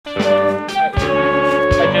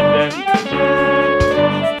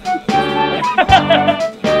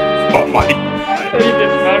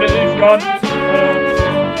Run!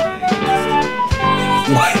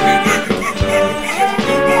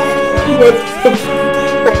 What the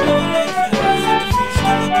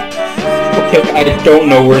Okay, I don't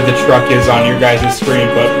know where the truck is on your guys' screen,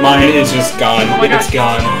 but mine is just gone. Oh It's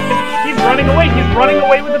gone. He's running away! He's running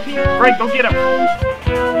away with the piece! Right, go get him!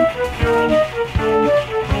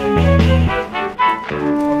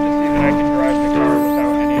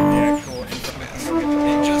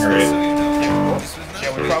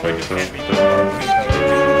 Probably just can't be too far from each other.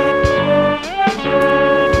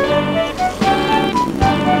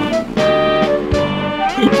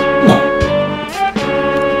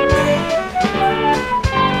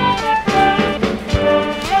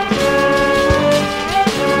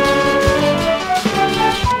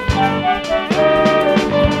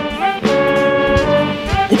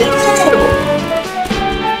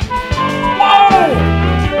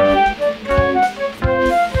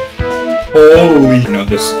 Holy no,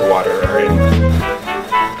 this is the water, alright.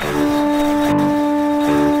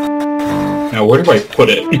 Now where do I put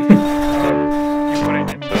it? You put it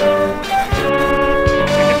in the...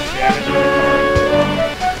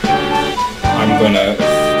 I'm gonna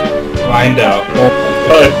find out. Oh my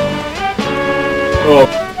god. Oh.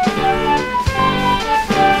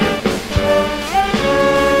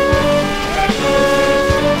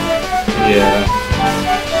 Yeah.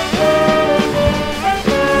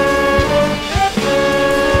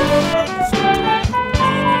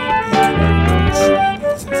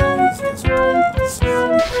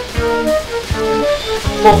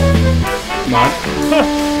 Oh, come on.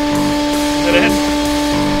 Is it in?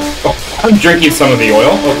 Oh, I'm drinking some of the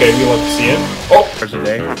oil. Okay, we love to see it. Oh! A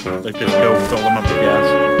day, like just go fill them up with gas.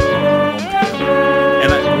 Oh my god.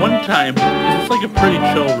 And one time, it's like a pretty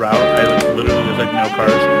chill route. I literally, there's like no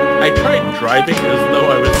cars. I tried driving as though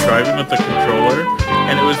I was driving with the controller,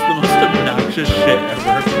 and it was the most obnoxious shit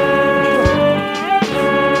ever.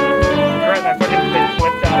 Right, that fucking thing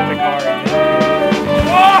flipped out of the car and just...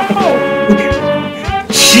 Whoa!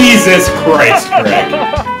 Jesus Christ, Craig.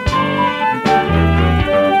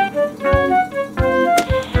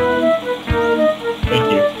 Thank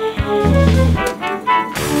you.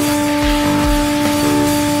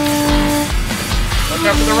 Watch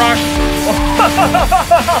out for the rock!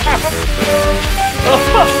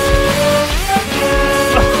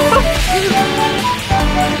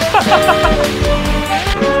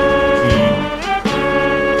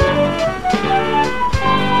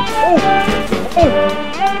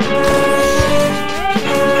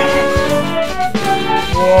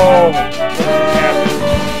 Whoa! What happened?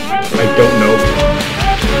 I don't know.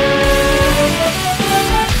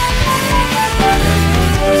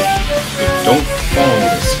 Don't fall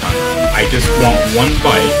this time. I just want one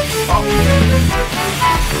bite.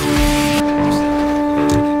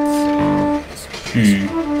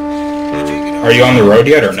 Are you on the road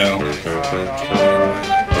yet or no?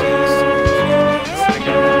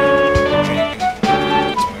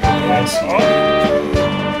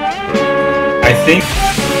 I think...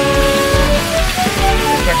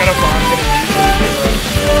 Check out a bomb.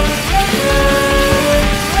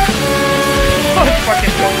 Oh, it's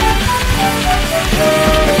fucking going.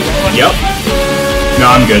 Yep. No,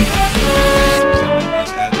 I'm good.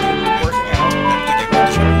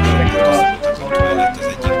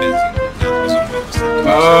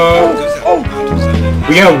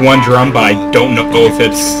 We have one drum, but I don't know if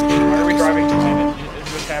it's... Why are we driving to it?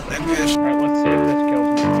 Is this happening? Alright, let's see if this kills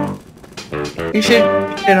me. You should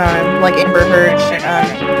shit on him, like Amber Heard shit on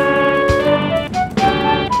him.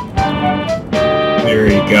 There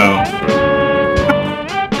you go.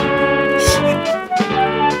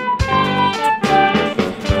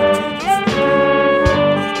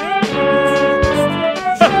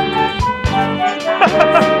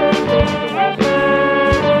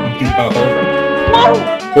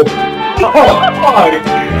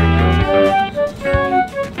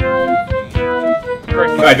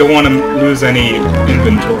 I don't want to lose any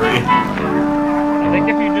inventory. I think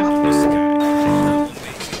if you just...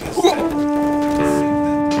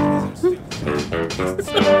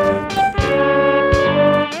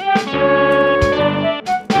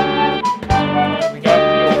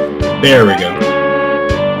 There we go.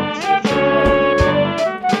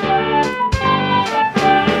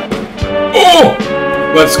 Oh!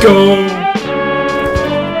 Let's go!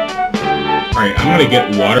 Alright, I'm gonna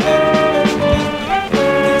get water.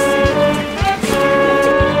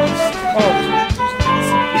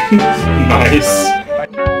 Nice.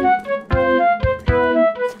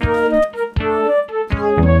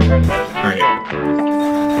 Alright.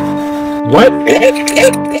 What?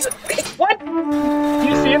 What? Do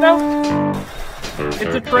you see it now?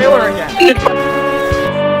 It's a trailer again.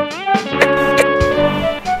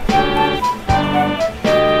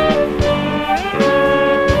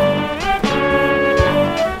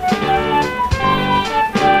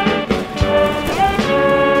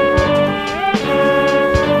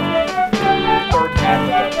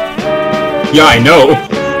 Yeah, I know.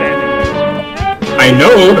 Standing there. I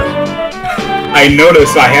know. I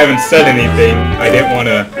noticed I haven't said anything. I didn't want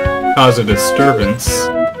to cause a disturbance.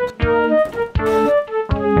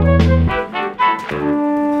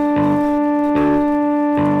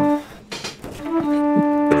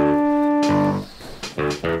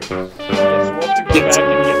 Yes, we'll have to go back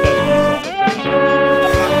and get that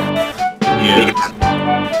Yeah.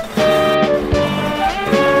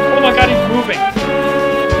 Oh my god, he's moving!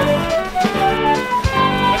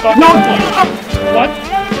 I thought No! What?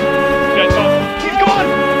 Yeah, I thought... He's gone!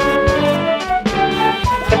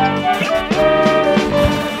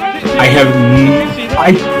 I have Did you see that? I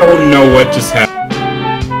don't know what just happened.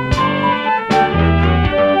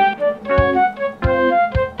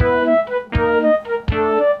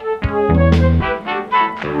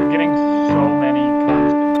 We're getting so many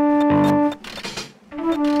constant.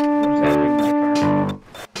 What is happening to my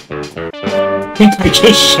car? I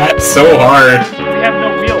just shot so hard. We have no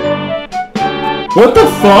wheels. What the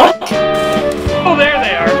fuck? Oh, there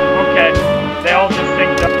they are. Okay. They all just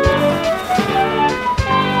synced up.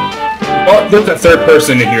 Oh, there's a third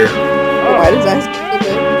person in here. Oh, Why does that sound so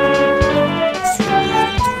good?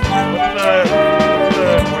 what's the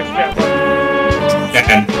voice chat button?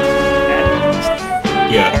 And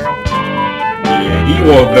yeah, Barrel? yeah.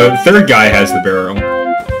 Well, the third guy has the barrel.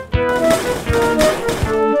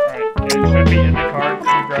 Alright, it should be in the car.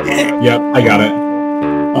 Can you grab it? Yep, I got it.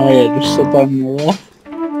 Oh yeah, just slip on your left.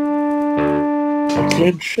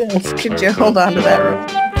 Good shift. Could you hold on to that real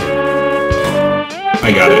quick?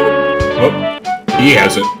 I got it. Oh, he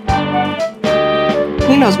has it.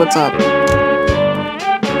 He knows what's up.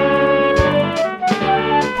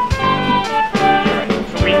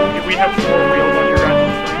 So we have 4 wheels on your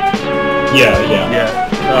guys' screen. Yeah. Yeah.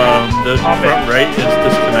 The front right is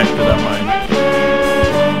disconnected on mine.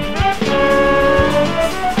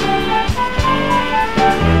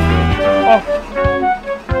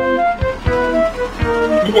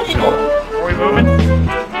 Are we moving?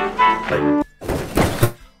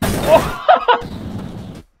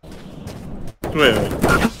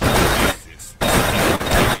 Wait.